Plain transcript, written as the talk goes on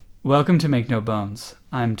Welcome to Make No Bones.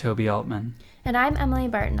 I'm Toby Altman. And I'm Emily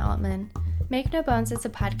Barton Altman. Make No Bones is a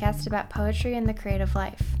podcast about poetry and the creative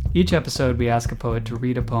life. Each episode, we ask a poet to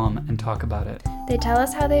read a poem and talk about it. They tell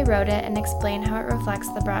us how they wrote it and explain how it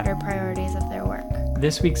reflects the broader priorities of their work.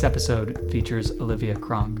 This week's episode features Olivia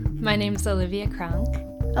Cronk. My name's Olivia Cronk.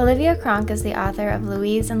 Olivia Cronk is the author of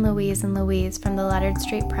Louise and Louise and Louise from the Leonard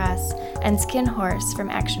Street Press and Skin Horse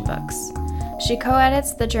from Action Books. She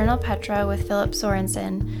co-edits the journal Petra with Philip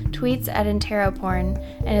Sorensen, tweets at Interoporn,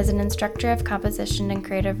 and is an instructor of composition and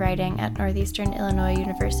creative writing at Northeastern Illinois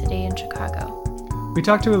University in Chicago. We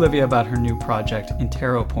talked to Olivia about her new project,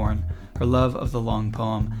 Interoporn, her love of the long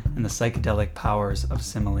poem, and the psychedelic powers of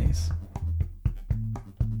similes.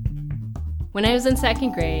 When I was in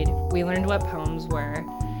second grade, we learned what poems were.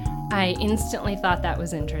 I instantly thought that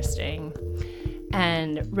was interesting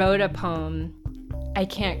and wrote a poem. I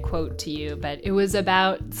can't quote to you, but it was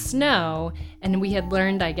about snow, and we had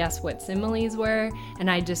learned, I guess, what similes were, and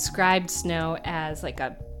I described snow as like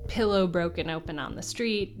a pillow broken open on the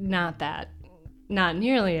street. Not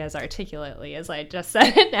nearly as articulately as I just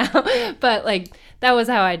said it now, but like that was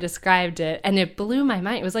how I described it, and it blew my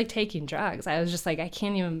mind. It was like taking drugs. I was just like, I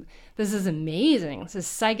can't even, this is amazing. This is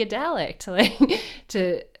psychedelic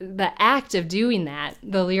to the act of doing that,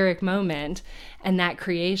 the lyric moment, and that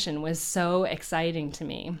creation was so exciting to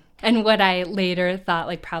me. And what I later thought,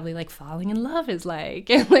 like, probably like falling in love is like,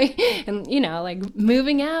 and you know, like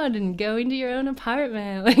moving out and going to your own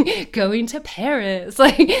apartment, like going to Paris,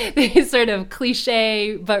 like these sort of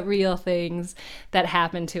cliche but real things that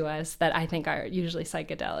happen to us that I think are usually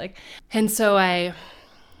psychedelic. And so I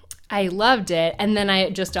loved it. And then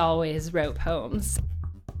I just always wrote poems.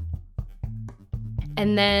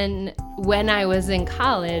 And then when I was in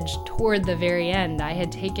college, toward the very end, I had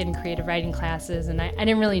taken creative writing classes, and I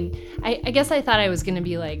didn't really, I guess I thought I was going to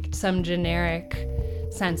be like some generic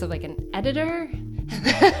sense of like an editor.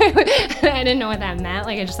 I didn't know what that meant.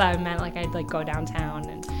 Like I just thought it meant like I'd like go downtown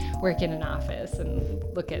and work in an office and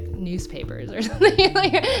look at newspapers or something.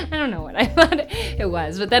 Like I don't know what I thought it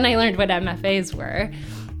was. But then I learned what MFAs were,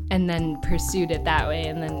 and then pursued it that way.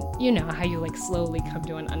 And then you know how you like slowly come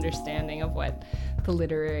to an understanding of what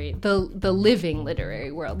the living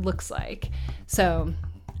literary world looks like. So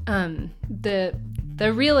the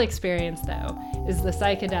real experience though is the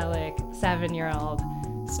psychedelic 7-year-old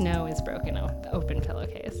snow is broken open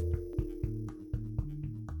pillowcase.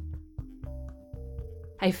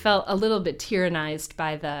 I felt a little bit tyrannized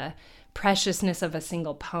by the preciousness of a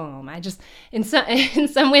single poem. I just, in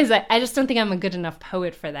some ways, I just don't think I'm a good enough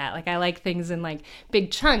poet for that. Like I like things in like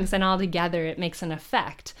big chunks, and all together it makes an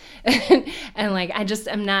effect. And like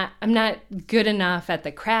I'm not good enough at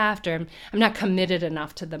the craft, or I'm not committed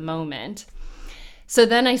enough to the moment. So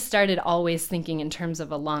then I started always thinking in terms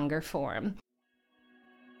of a longer form.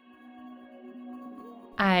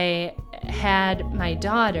 I had my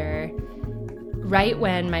daughter right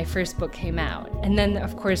when my first book came out. And then,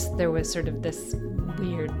 of course, there was sort of this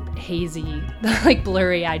weird, hazy, like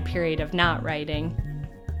blurry-eyed period of not writing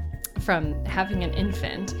from having an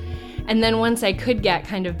infant. And then once I could get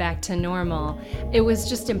kind of back to normal, it was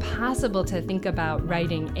just impossible to think about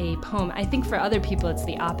writing a poem. I think for other people it's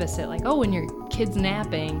the opposite. Like, oh, when your kid's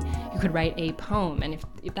napping, you could write a poem. And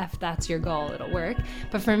if that's your goal, it'll work.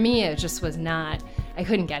 But for me, it just was not, I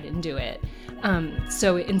couldn't get into it.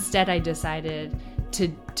 So instead I decided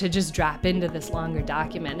to just drop into this longer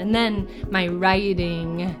document. And then my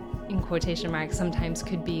writing, in quotation marks, sometimes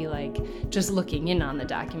could be like just looking in on the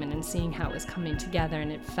document and seeing how it was coming together,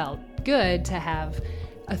 and it felt good to have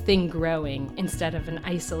a thing growing instead of an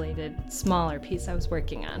isolated, smaller piece I was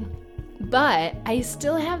working on. But I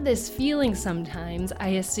still have this feeling sometimes, I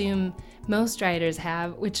assume most writers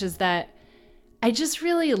have, which is that I just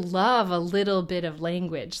really love a little bit of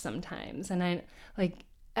language sometimes. And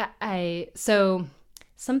so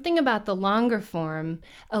something about the longer form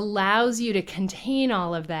allows you to contain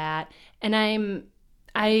all of that. And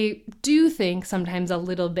I do think sometimes a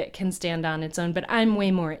little bit can stand on its own, but I'm way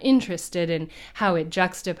more interested in how it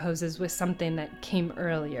juxtaposes with something that came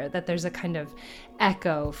earlier, that there's a kind of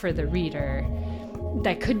echo for the reader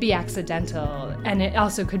that could be accidental, and it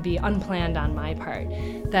also could be unplanned on my part.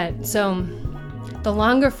 So the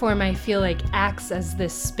longer form, I feel like, acts as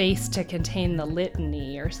this space to contain the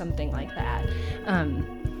litany or something like that.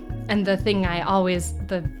 And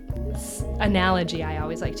the analogy I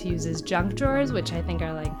always like to use is junk drawers, which I think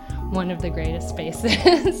are like one of the greatest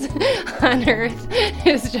spaces on earth,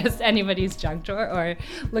 is just anybody's junk drawer, or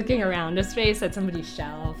looking around a space at somebody's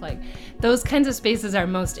shelf. Like those kinds of spaces are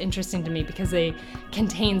most interesting to me because they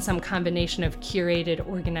contain some combination of curated,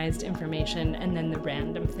 organized information and then the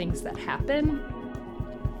random things that happen.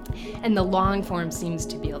 And the long form seems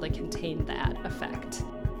to be able to contain that effect.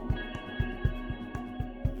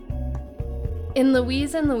 In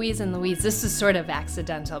Louise and Louise and Louise, this is sort of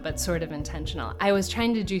accidental, but sort of intentional. I was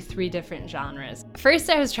trying to do 3 different genres. First,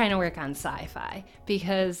 I was trying to work on sci-fi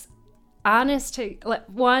because,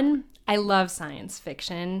 one, I love science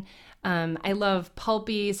fiction. I love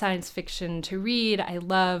pulpy science fiction to read. I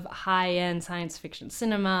love high-end science fiction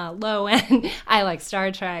cinema, low-end. I like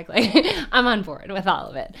Star Trek. Like, I'm on board with all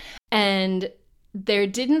of it. And there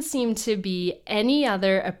didn't seem to be any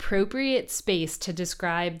other appropriate space to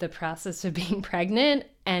describe the process of being pregnant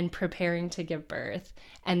and preparing to give birth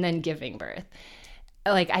and then giving birth.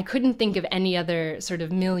 Like, I couldn't think of any other sort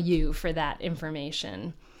of milieu for that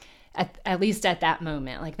information, at least at that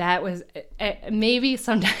moment. Like, that was maybe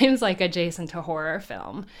sometimes like adjacent to horror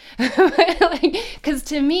film. Like, 'cause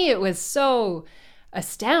to me it was so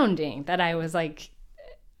astounding that I was like,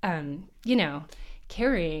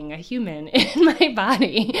 carrying a human in my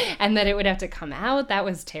body and that it would have to come out. That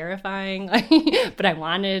was terrifying. But I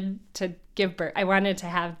wanted to give birth. I wanted to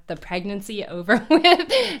have the pregnancy over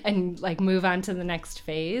with and like move on to the next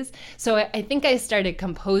phase. So I think I started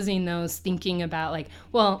composing those thinking about like,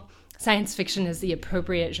 well, science fiction is the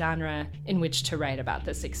appropriate genre in which to write about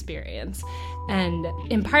this experience. And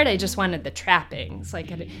in part, I just wanted the trappings. Like,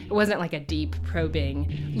 it wasn't like a deep,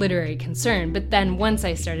 probing literary concern. But then once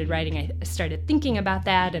I started writing, I started thinking about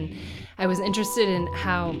that. And I was interested in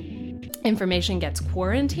how information gets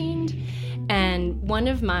quarantined. And one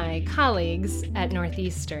of my colleagues at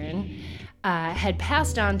Northeastern had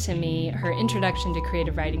passed on to me her Introduction to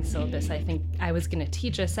Creative Writing syllabus. I think I was going to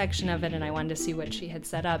teach a section of it, and I wanted to see what she had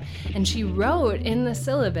set up. And she wrote in the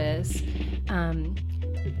syllabus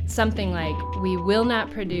something like, "We will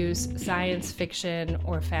not produce science fiction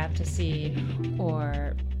or fantasy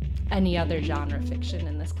or any other genre fiction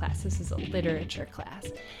in this class. This is a literature class."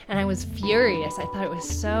 And I was furious. I thought it was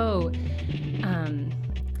so...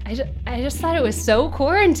 I just thought it was so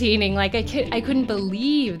quarantining. Like, I couldn't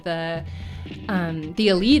believe the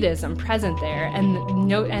elitism present there,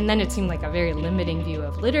 and then it seemed like a very limiting view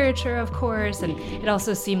of literature, of course, and it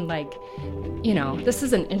also seemed like, this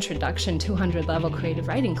is an introduction 200 level creative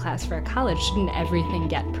writing class for a college. Shouldn't everything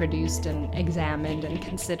get produced and examined and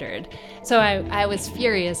considered? So I was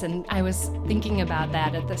furious, and I was thinking about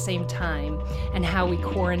that at the same time, and how we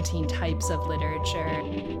quarantine types of literature.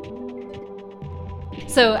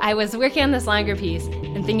 So I was working on this longer piece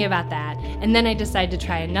and thinking about that, and then I decided to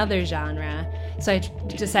try another genre. So I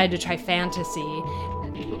decided to try fantasy,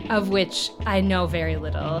 of which I know very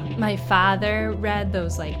little. My father read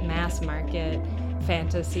those like mass market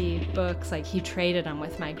fantasy books, like he traded them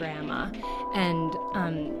with my grandma. And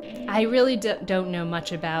I really don't know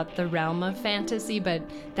much about the realm of fantasy, but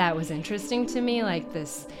that was interesting to me. Like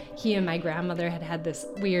he and my grandmother had this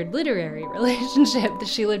weird literary relationship.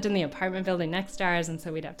 She lived in the apartment building next to ours, and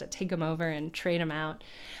so we'd have to take them over and trade them out.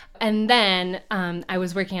 And then I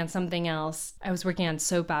was working on something else. I was working on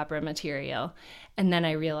soap opera material. And then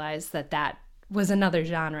I realized that was another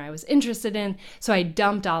genre I was interested in. So I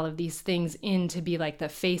dumped all of these things in to be like the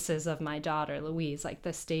faces of my daughter, Louise, like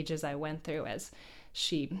the stages I went through as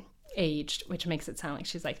she aged, which makes it sound like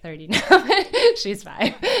she's like 30 now. She's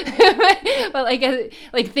 5. But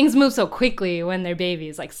like things move so quickly when they're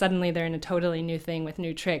babies. Like suddenly they're in a totally new thing with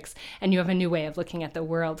new tricks, and you have a new way of looking at the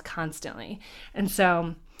world constantly. And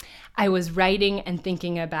so I was writing and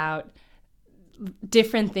thinking about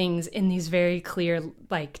different things in these very clear,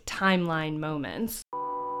 like, timeline moments.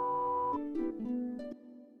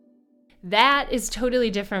 That is totally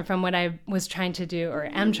different from what I was trying to do, or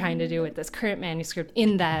am trying to do, with this current manuscript,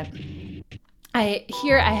 in that I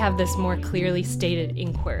have this more clearly stated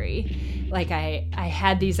inquiry. Like, I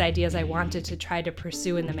had these ideas I wanted to try to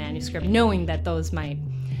pursue in the manuscript, knowing that those might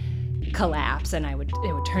collapse and it would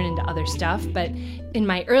turn into other stuff. But in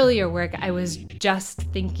my earlier work, I was just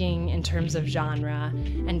thinking in terms of genre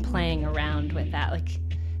and playing around with that, like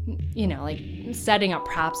setting up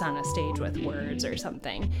props on a stage with words or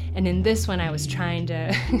something. And in this one, I was trying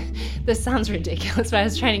to this sounds ridiculous, but I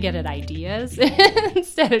was trying to get at ideas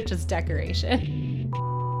instead of just decoration.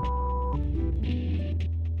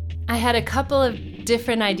 I had a couple of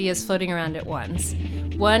different ideas floating around at once.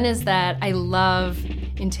 One is that I love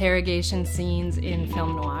interrogation scenes in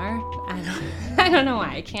film noir. I don't know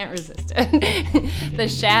why, I can't resist it. The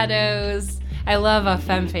shadows. I love a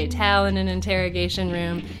femme fatale in an interrogation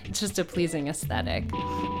room. It's just a pleasing aesthetic.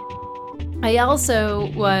 I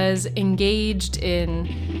also was engaged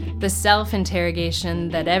in the self-interrogation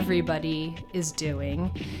that everybody is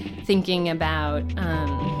doing, thinking about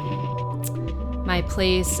my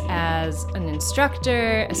place as an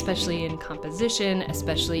instructor, especially in composition,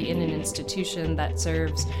 especially in an institution that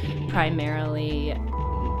serves primarily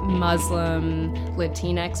Muslim,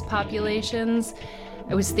 Latinx populations.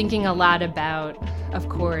 I was thinking a lot about, of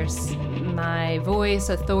course, my voice,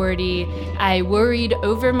 authority. I worried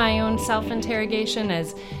over my own self-interrogation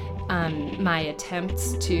as my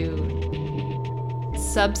attempts to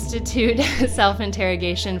substitute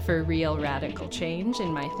self-interrogation for real radical change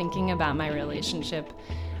in my thinking about my relationship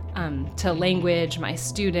to language, my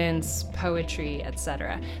students, poetry,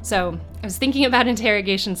 etc. So I was thinking about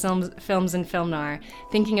interrogation films and film noir,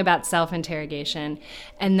 thinking about self-interrogation,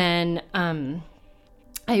 and then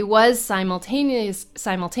I was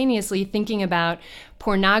simultaneously thinking about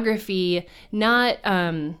pornography, not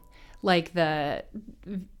like the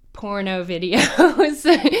porno videos,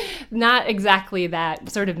 not exactly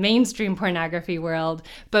that sort of mainstream pornography world,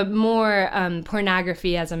 but more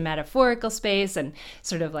pornography as a metaphorical space and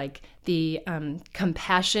sort of like the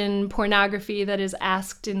compassion pornography that is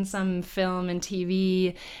asked in some film and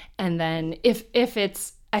TV. And then if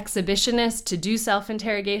it's exhibitionist to do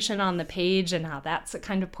self-interrogation on the page and how that's a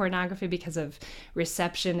kind of pornography because of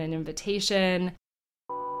reception and invitation.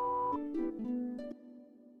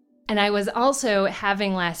 And I was also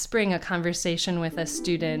having last spring a conversation with a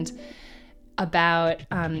student about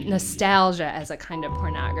nostalgia as a kind of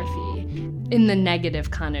pornography in the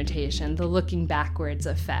negative connotation, the looking backwards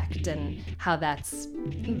effect, and how that's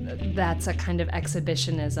a kind of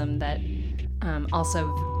exhibitionism that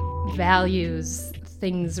also values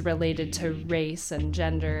things related to race and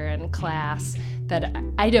gender and class that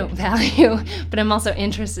I don't value, but I'm also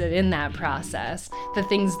interested in that process. The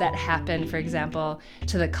things that happen, for example,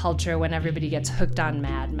 to the culture when everybody gets hooked on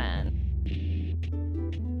Mad Men.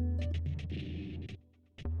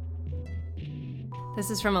 This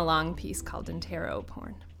is from a long piece called Intero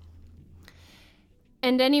Porn.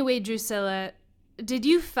 And anyway, Drusilla, did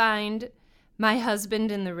you find my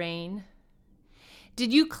husband in the rain?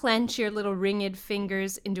 Did you clench your little ringed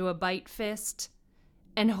fingers into a bite fist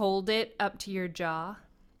and hold it up to your jaw?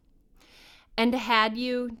 And had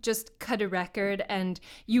you just cut a record and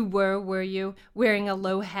were you, wearing a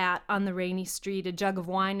low hat on the rainy street, a jug of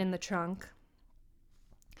wine in the trunk?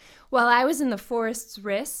 While I was in the forest's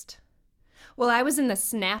wrist? While I was in the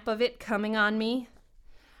snap of it coming on me?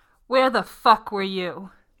 Where the fuck were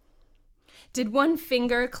you? Did one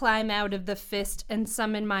finger climb out of the fist and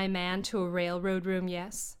summon my man to a railroad room,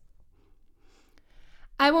 yes?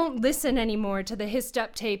 I won't listen anymore to the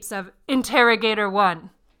hissed-up tapes of Interrogator 1,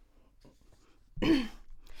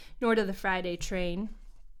 nor to the Friday train,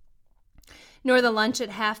 nor the lunch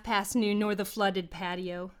at noon, nor the flooded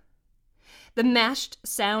patio. The mashed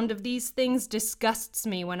sound of these things disgusts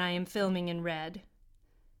me when I am filming in red.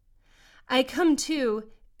 I come to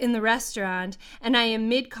in the restaurant, and I am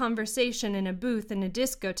mid-conversation in a booth in a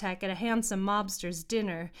discotheque at a handsome mobster's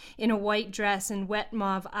dinner, in a white dress and wet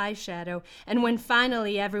mauve eyeshadow, and when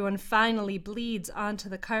everyone finally bleeds onto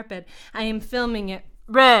the carpet, I am filming it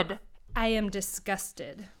red. I am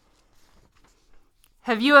disgusted.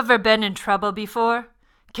 Have you ever been in trouble before?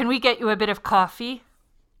 Can we get you a bit of coffee?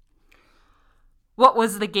 What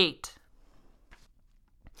was the gate?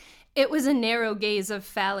 It was a narrow gaze of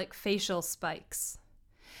phallic facial spikes.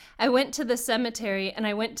 I went to the cemetery and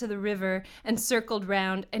I went to the river and circled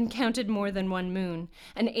round and counted more than one moon.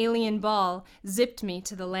 An alien ball zipped me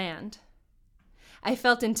to the land. I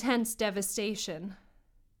felt intense devastation.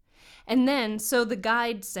 And then, so the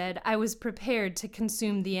guide said, I was prepared to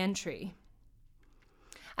consume the entry.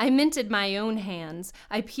 I minted my own hands.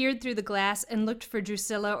 I peered through the glass and looked for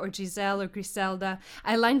Drusilla or Giselle or Griselda.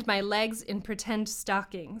 I lined my legs in pretend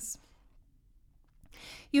stockings.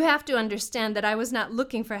 You have to understand that I was not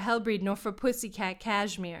looking for Hellbreed nor for Pussycat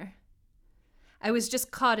Cashmere. I was just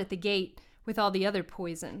caught at the gate with all the other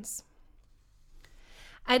poisons.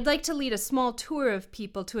 I'd like to lead a small tour of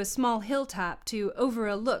people to a small hilltop, to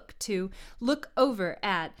look over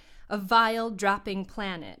at a vile dropping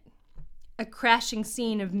planet. A crashing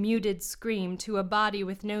scene of muted scream to a body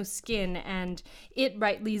with no skin and it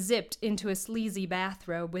rightly zipped into a sleazy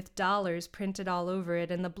bathrobe with dollars printed all over it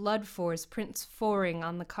and the blood force prints foring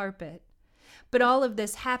on the carpet. But all of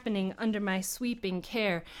this happening under my sweeping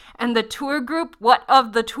care. And the tour group? What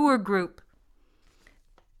of the tour group?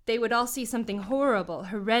 They would all see something horrible,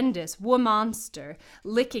 horrendous, monster,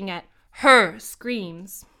 licking at her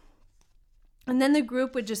screams. And then the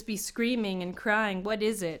group would just be screaming and crying, what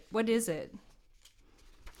is it? What is it?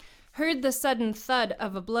 Heard the sudden thud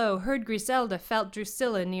of a blow, heard Griselda, felt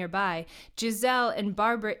Drusilla nearby, Giselle and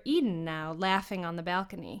Barbara Eden now laughing on the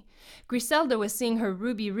balcony. Griselda was seeing her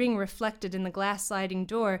ruby ring reflected in the glass sliding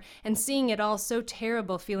door, and seeing it all so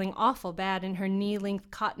terrible, feeling awful bad in her knee-length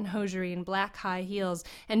cotton hosiery and black high heels,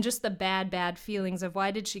 and just the bad feelings of why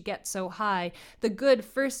did she get so high, the good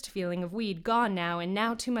first feeling of weed gone now, and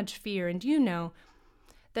now too much fear, and you know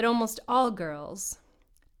that almost all girls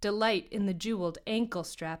delight in the jeweled ankle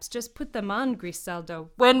straps. Just put them on, Griselda.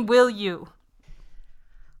 When will you?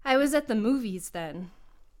 I was at the movies then.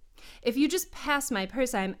 If you just pass my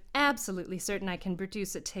purse, I am absolutely certain I can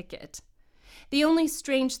produce a ticket. The only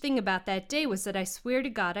strange thing about that day was that I swear to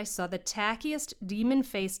God I saw the tackiest,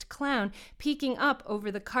 demon-faced clown peeking up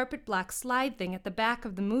over the carpet-block slide thing at the back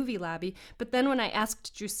of the movie lobby, but then when I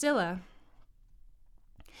asked Drusilla,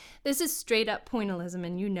 this is straight-up pointillism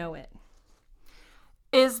and you know it.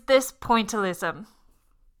 Is this pointillism?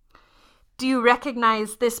 Do you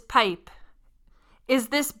recognize this pipe? Is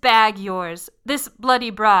this bag yours? This bloody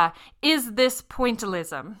bra? Is this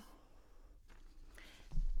pointillism?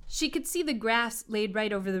 She could see the grass laid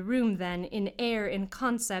right over the room then, in air, in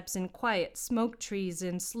concepts, in quiet, smoke trees,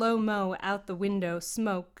 in slow-mo, out the window,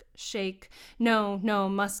 smoke, shake. No,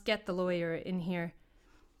 must get the lawyer in here.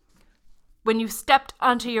 When you stepped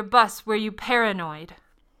onto your bus, were you paranoid?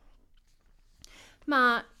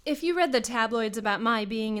 Ma, if you read the tabloids about my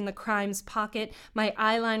being in the crime's pocket, my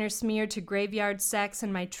eyeliner smeared to graveyard sex,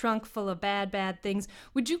 and my trunk full of bad things,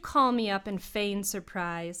 would you call me up and feign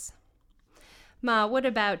surprise? Ma, what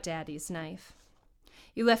about Daddy's knife?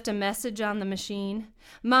 You left a message on the machine?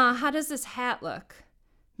 Ma, how does this hat look?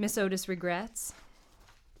 Miss Otis regrets.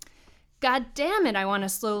 God damn it, I want a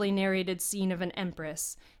slowly narrated scene of an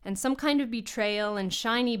empress, and some kind of betrayal, and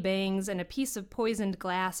shiny bangs, and a piece of poisoned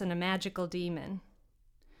glass, and a magical demon.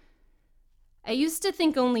 I used to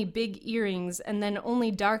think only big earrings, and then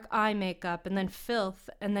only dark eye makeup, and then filth,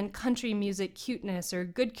 and then country music cuteness, or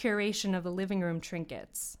good curation of the living room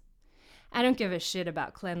trinkets. I don't give a shit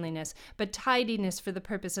about cleanliness, but tidiness for the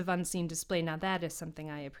purpose of unseen display, now that is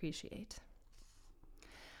something I appreciate.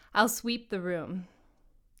 I'll sweep the room.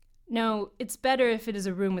 No, it's better if it is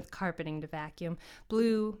a room with carpeting to vacuum.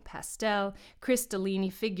 Blue, pastel,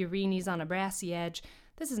 crystallini figurinis on a brassy edge.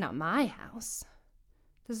 This is not my house.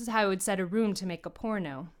 This is how I would set a room to make a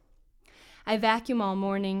porno. I vacuum all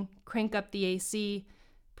morning, crank up the AC,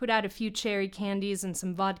 put out a few cherry candies and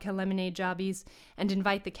some vodka lemonade jobbies, and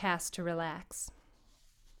invite the cast to relax.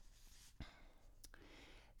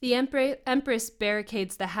 The Empress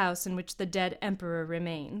barricades the house in which the dead emperor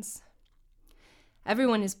remains.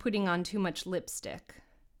 Everyone is putting on too much lipstick.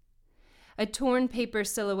 A torn paper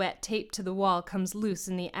silhouette taped to the wall comes loose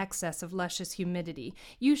in the excess of luscious humidity.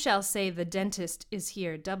 You shall say the dentist is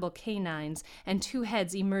here, double canines, and two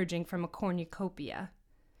heads emerging from a cornucopia.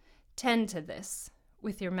 Tend to this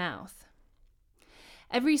with your mouth.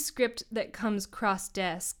 Every script that comes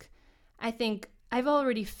cross-desk, I think, I've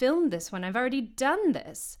already filmed this one, I've already done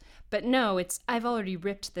this. But no, it's I've already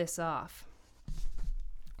ripped this off.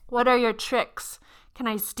 What are your tricks? Can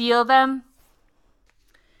I steal them?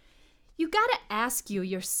 You gotta ask you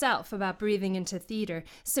yourself about breathing into theater,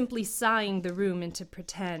 simply sighing the room into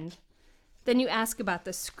pretend. Then you ask about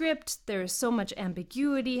the script. There is so much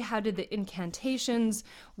ambiguity. How did the incantations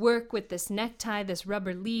work with this necktie, this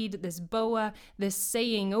rubber lead, this boa, this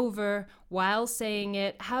saying over while saying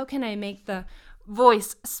it? How can I make the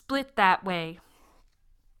voice split that way?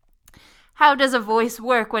 How does a voice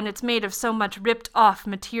work when it's made of so much ripped-off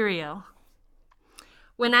material?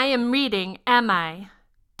 When I am reading, am I?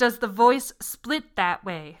 Does the voice split that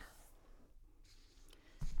way?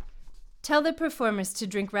 Tell the performers to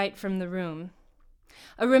drink right from the room.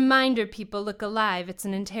 A reminder, people, look alive. It's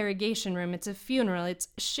an interrogation room. It's a funeral. It's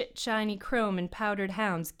shit shiny chrome and powdered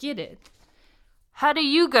hounds. Get it? How do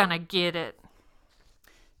you gonna get it?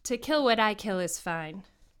 To kill what I kill is fine.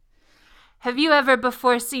 Have you ever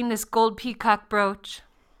before seen this gold peacock brooch?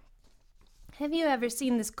 Have you ever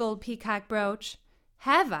seen this gold peacock brooch?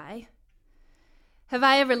 Have I? Have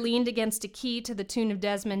I ever leaned against a key to the tune of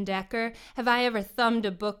Desmond Dekker? Have I ever thumbed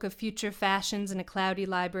a book of future fashions in a cloudy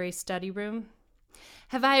library study room?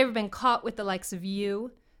 Have I ever been caught with the likes of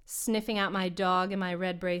you, sniffing out my dog and my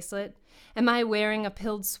red bracelet? Am I wearing a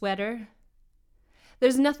pilled sweater?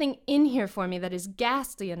 There's nothing in here for me that is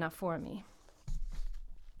ghastly enough for me.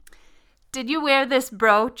 Did you wear this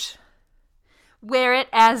brooch? Wear it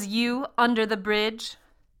as you under the bridge?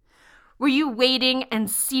 Were you waiting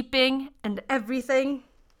and seeping and everything?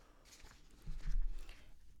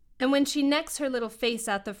 And when she necks her little face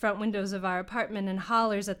out the front windows of our apartment and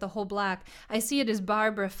hollers at the whole block, I see it as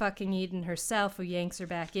Barbara fucking Eden herself who yanks her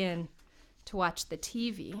back in to watch the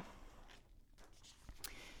TV.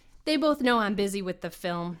 They both know I'm busy with the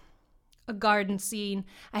film. A garden scene,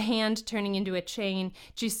 a hand turning into a chain,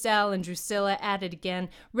 Giselle and Drusilla at it again,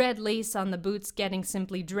 red lace on the boots getting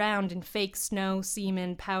simply drowned in fake snow,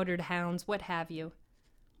 semen, powdered hounds, what have you.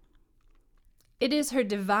 It is her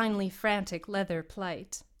divinely frantic leather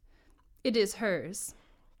plight. It is hers.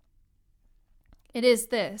 It is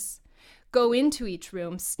this. Go into each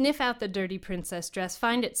room, sniff out the dirty princess dress,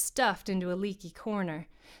 find it stuffed into a leaky corner.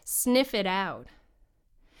 Sniff it out.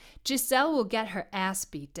 Giselle will get her ass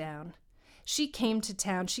beat down. She came to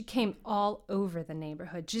town. She came all over the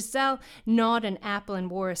neighborhood. Giselle gnawed an apple and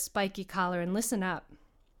wore a spiky collar, and listen up.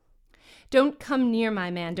 Don't come near my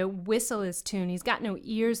man. Don't whistle his tune. He's got no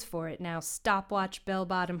ears for it now. Stopwatch,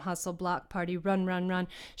 bell-bottom, hustle, block party, run, run, run.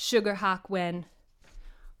 Sugar hawk when.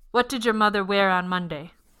 What did your mother wear on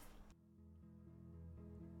Monday?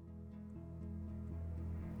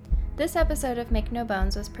 This episode of Make No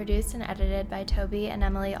Bones was produced and edited by Toby and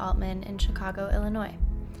Emily Altman in Chicago, Illinois.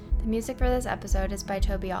 The music for this episode is by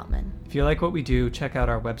Toby Altman. If you like what we do, check out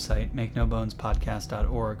our website,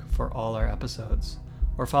 makenobonespodcast.org, for all our episodes,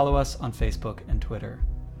 or follow us on Facebook and Twitter.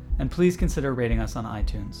 And please consider rating us on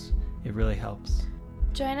iTunes. It really helps.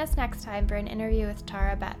 Join us next time for an interview with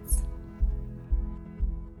Tara Betts.